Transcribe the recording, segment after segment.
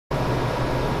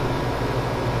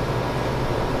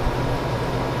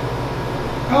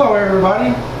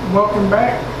everybody, welcome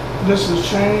back. This is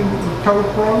Shane with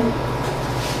CoPro.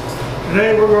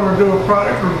 Today we're going to do a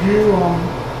product review on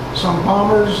some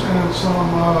bombers and some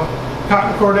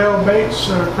cotton cordell baits,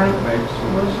 crankbaits.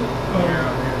 What is it?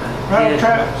 Rattle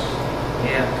traps.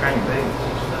 Yeah, crankbaits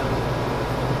and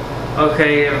stuff.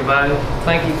 Okay, everybody,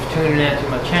 thank you for tuning in to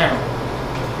my channel.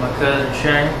 My cousin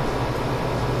Shane.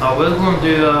 We're going to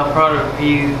do a product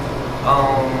review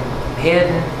on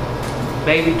heading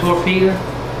baby torpedo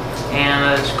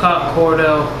and it's cotton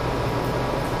cordell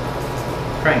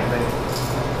crankbait.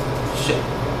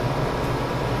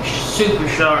 Super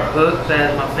sharp hooks,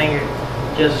 as my finger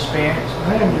just experienced.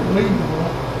 Man, you're bleeding, boy.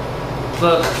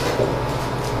 Look,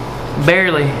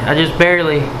 barely. I just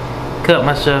barely cut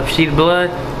myself. See the blood?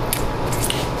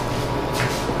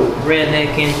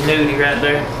 Redneck ingenuity right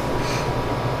there.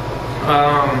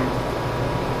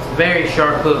 Very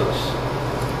sharp hooks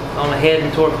on the head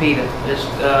and torpedo. It's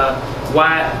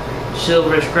white,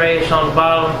 silverish grayish on the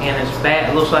bottom, and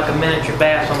it looks like a miniature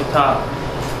bass on the top.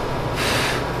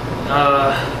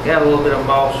 Got a little bit of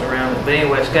moss around it, but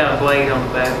anyway, it's got a blade on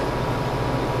the back.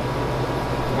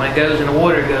 When it goes in the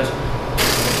water, it goes.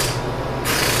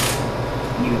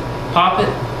 You pop it,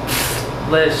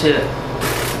 let it sit.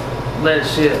 Let it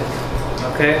sit.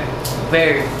 Okay?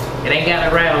 It ain't got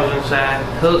no rattles inside.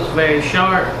 Hook's very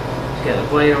sharp. It's got a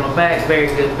blade on the back. Very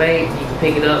good bait. You can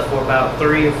pick it up for about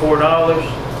 $3 or $4.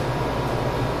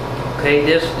 Okay,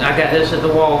 I got this at the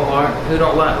Walmart. Who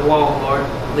don't like the Walmart?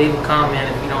 Leave a comment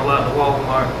if you don't like the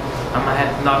Walmart. I'm gonna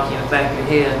have to knock you in the back of your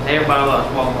head. Everybody likes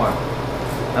Walmart.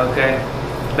 Okay.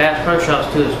 Bass Pro Shop's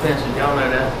too expensive. Y'all know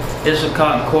that. This is a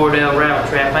cotton cordell rattle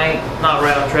trap. Not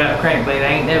rattle trap, crankbait.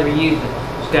 I ain't never used it.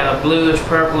 It's got a bluish,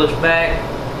 purplish back,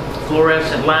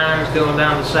 fluorescent lines going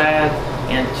down the side,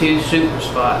 and 2 super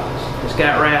spots. It's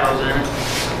got rattles in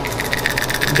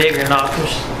it. Bigger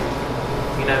knockers.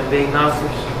 You know, big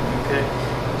knockers. Okay.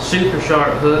 Super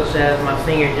sharp hooks, as my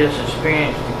finger just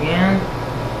experienced again.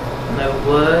 No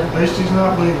blood. At least he's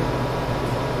not bleeding.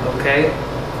 Okay.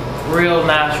 Real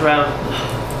nice rattle.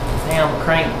 Damn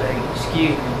crankbait.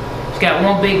 Excuse me. It's got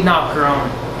one big knocker on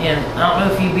it. And I don't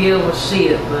know if you'll be able to see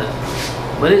it,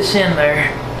 but it's in there.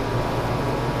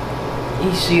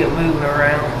 You see it moving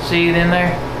around. See it in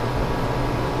there?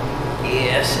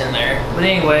 Yeah, it's in there. But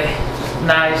anyway,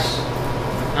 nice.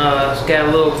 It's got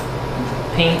a little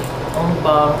pink on the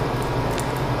bottom.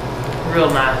 Real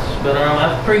nice. But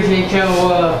I appreciate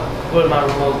y'all. What am I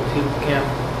remote to the camera?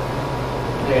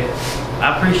 Okay.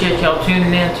 I appreciate y'all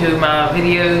tuning in to my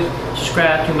videos.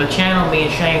 Subscribe to my channel. Me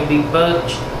and Shane will be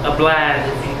much obliged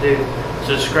if you do.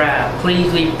 Subscribe.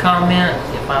 Please leave comments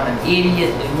if I'm an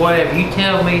idiot, whatever. You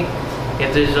tell me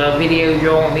if there's videos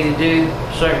y'all want me to do,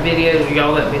 certain videos,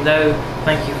 y'all let me know.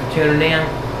 Thank you for tuning in.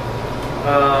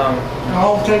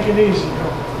 I'll take it easy,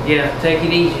 though. Yeah, take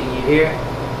it easy, you hear?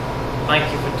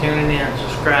 Thank you for tuning in.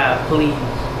 Subscribe, please.